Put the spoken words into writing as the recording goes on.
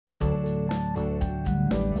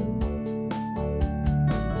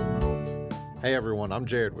Hey everyone, I'm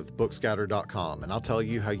Jared with BookScouter.com, and I'll tell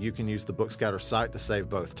you how you can use the BookScouter site to save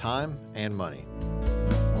both time and money.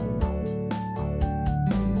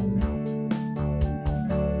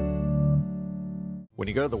 When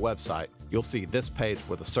you go to the website, you'll see this page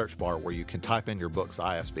with a search bar where you can type in your book's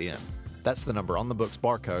ISBN. That's the number on the book's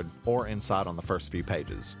barcode or inside on the first few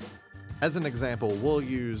pages. As an example, we'll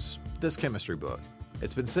use this chemistry book.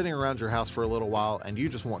 It's been sitting around your house for a little while and you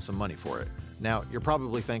just want some money for it. Now, you're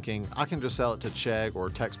probably thinking, I can just sell it to Chegg or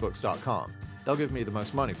textbooks.com. They'll give me the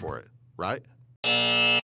most money for it, right?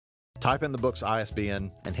 Type in the book's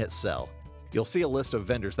ISBN and hit sell. You'll see a list of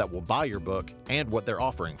vendors that will buy your book and what they're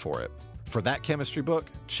offering for it. For that chemistry book,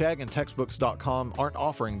 Chegg and textbooks.com aren't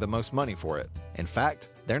offering the most money for it. In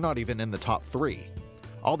fact, they're not even in the top 3.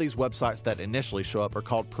 All these websites that initially show up are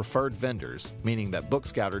called preferred vendors, meaning that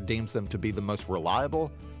BookScouter deems them to be the most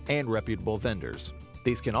reliable and reputable vendors.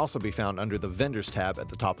 These can also be found under the Vendors tab at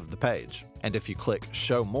the top of the page. And if you click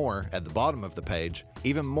Show More at the bottom of the page,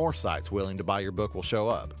 even more sites willing to buy your book will show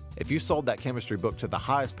up. If you sold that chemistry book to the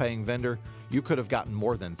highest paying vendor, you could have gotten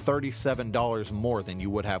more than $37 more than you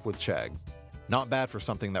would have with Chegg. Not bad for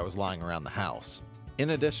something that was lying around the house.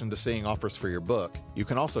 In addition to seeing offers for your book, you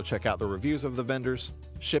can also check out the reviews of the vendors,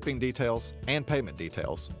 shipping details, and payment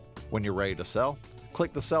details. When you're ready to sell,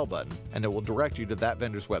 click the Sell button and it will direct you to that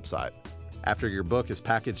vendor's website. After your book is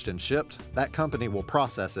packaged and shipped, that company will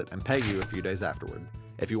process it and pay you a few days afterward.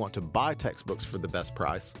 If you want to buy textbooks for the best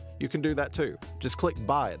price, you can do that too. Just click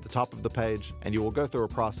Buy at the top of the page and you will go through a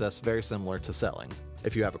process very similar to selling.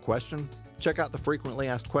 If you have a question, check out the Frequently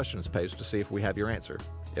Asked Questions page to see if we have your answer.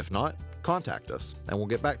 If not, contact us and we'll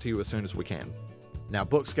get back to you as soon as we can. Now,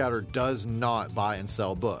 BookScouter does not buy and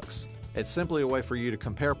sell books. It's simply a way for you to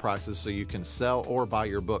compare prices so you can sell or buy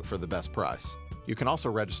your book for the best price. You can also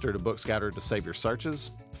register to BookScouter to save your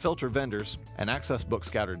searches, filter vendors, and access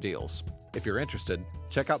BookScouter deals. If you're interested,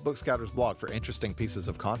 check out BookScouter's blog for interesting pieces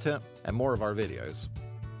of content and more of our videos.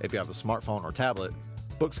 If you have a smartphone or tablet,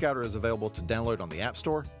 BookScouter is available to download on the App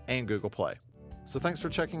Store and Google Play. So thanks for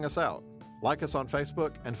checking us out. Like us on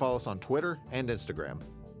Facebook and follow us on Twitter and Instagram.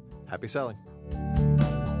 Happy selling!